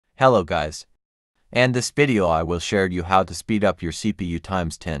Hello guys, and this video I will share you how to speed up your CPU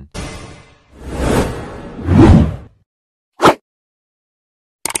times 10.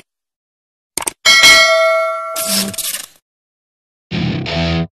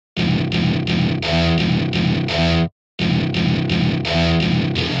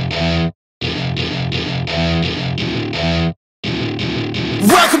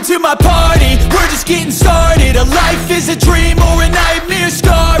 Welcome to my party, we're just getting started. A life is a dream or a nightmare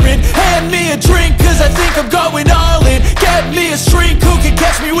scarring. Hand me a drink cause I think I'm going all in. Get me a shrink who can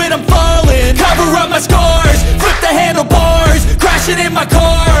catch me when I'm falling. Cover up my scars, flip the handlebars. Crashing in my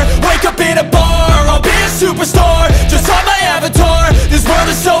car, wake up in a bar. I'll be a superstar, just on my avatar. This world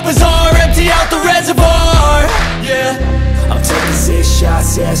is so bizarre, empty out the reservoir. Yeah, I'm taking 6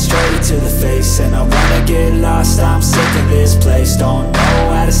 shots, yeah, straight to the face. And I wanna get lost, I'm sick of this place. Don't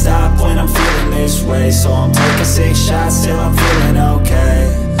know how to stop when I'm feeling this way. So I'm taking 6 shots till I'm feeling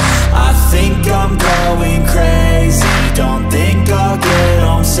okay. I think I'm going crazy, don't think I'll get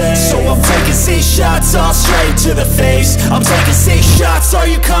home safe. So I'm taking 6 shots, all straight to the face. I'm taking 6 shots, are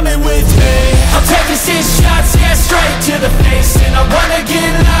you coming with me? I'm taking 6 shots, yeah, straight to the face. And I wanna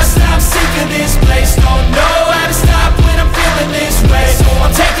get lost, I'm sick of this place. Don't know how to stop when I'm feeling this way. So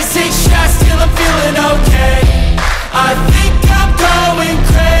I'm taking 6 shots till I'm feeling okay. I think I'm going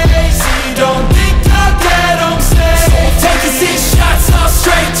crazy, don't think I'll get home safe. So I'm taking 6 shots, all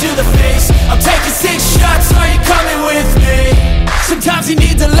straight to the face. I'm taking 6 shots, are you coming with me? Sometimes you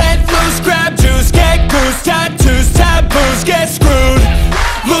need to let loose, grab juice, get goose, tattoos, taboos, get screwed.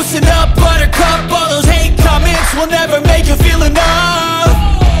 Loosen up, buttercup, all those hate comments will never make you feel enough.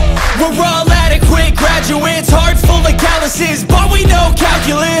 We're all adequate graduates, heart full of calluses, but we know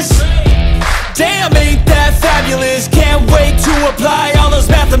calculus. Damn, ain't that fabulous? Can't wait to apply all those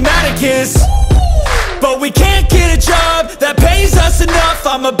mathematicus. But we can't get a job that pays us enough.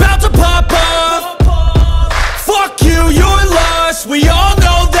 I'm about to pop off. Fuck you, you're lost. We all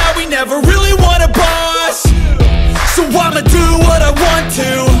know that we never really want a boss. So I'ma do what I want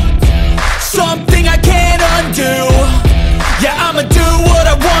to, something I can't undo. Yeah, I'ma do what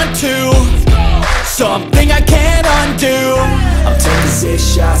I want to, something I can't undo. I'm taking 6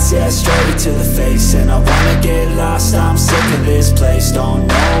 shots, yeah, straight to the face. And I wanna get lost, I'm sick of this place. Don't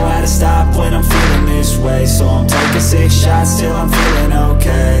know how to stop when I'm feeling this way. So I'm taking 6 shots till I'm feeling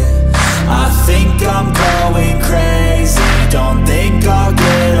okay. I think I'm going crazy, don't think I'll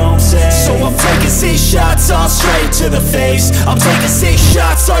get home safe. So I'm taking 6 shots, all straight to the face. I'm taking 6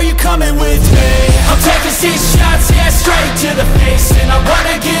 shots, are you coming with me? I'm taking 6 shots, yeah, straight to the face. And I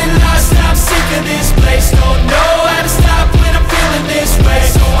wanna get lost, I'm sick of this place. Don't know how to stop when I'm feeling this way.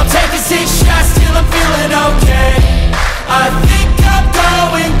 So I'm taking 6 shots till I'm feeling okay. I think I'm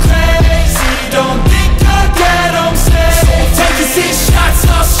going crazy, don't think I'll get home safe. So I'm taking 6 shots,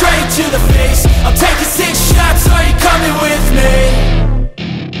 all straight to the face. I'm taking 6 shots, are you coming with me?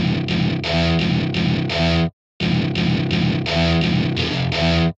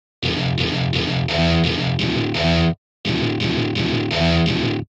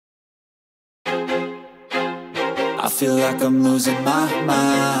 I feel like I'm losing my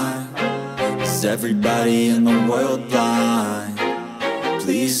mind. Is everybody in the world blind?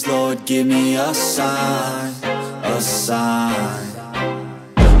 Please, Lord, give me a sign, a sign.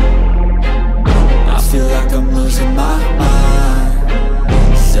 I feel like I'm losing my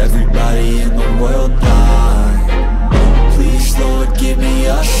mind. Is everybody in the world blind? Please, Lord, give me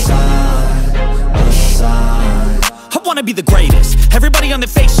a sign, a sign. I wanna be the greatest. Everybody on the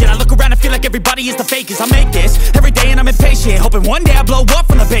fake shit. I look around and feel like everybody is the fakest. I make this every day and I'm impatient, hoping one day I blow up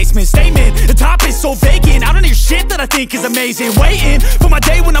from the basement. Statement, the top is so vacant. I don't hear shit that I think is amazing. Waiting for my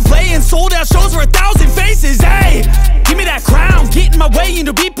day when I'm playing sold out shows for 1,000 faces. Hey, give me that crown, get in my way and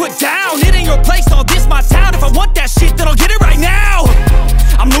to be put down. It ain't your place, all this my town. If I want that shit, then I'll get it right now.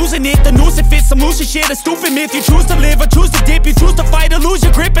 I'm losing it, the noose it fits. Some losing shit, a stupid myth. You choose to live or choose to dip. You choose to fight or lose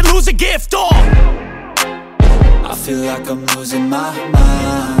your grip and lose a gift. I feel like I'm losing my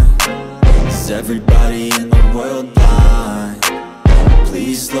mind. Is everybody in the world blind?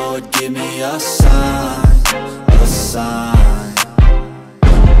 Please, Lord, give me a sign, a sign.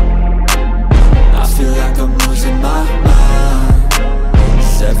 I feel like I'm losing my mind.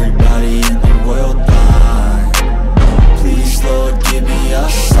 Is everybody in the world blind? Please, Lord, give me a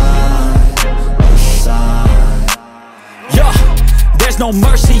sign, a sign. Yeah. There's no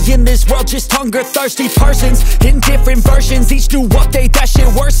mercy in this world, just hunger-thirsty persons in different versions. Each new update, that shit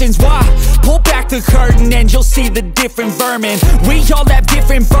worsens. Why? Pull back the curtain and you'll see the different vermin. We all have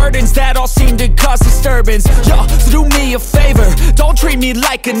different burdens that all seem to cause disturbance. Yo, so do me a favor, don't treat me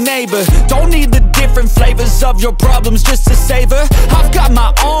like a neighbor. Don't need the different flavors of your problems just to savor. I've got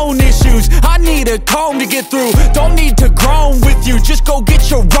my own issues, I need a comb to get through. Don't need to groan with you, just go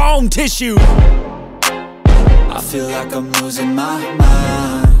get your own tissue. I feel like I'm losing my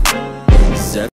mind.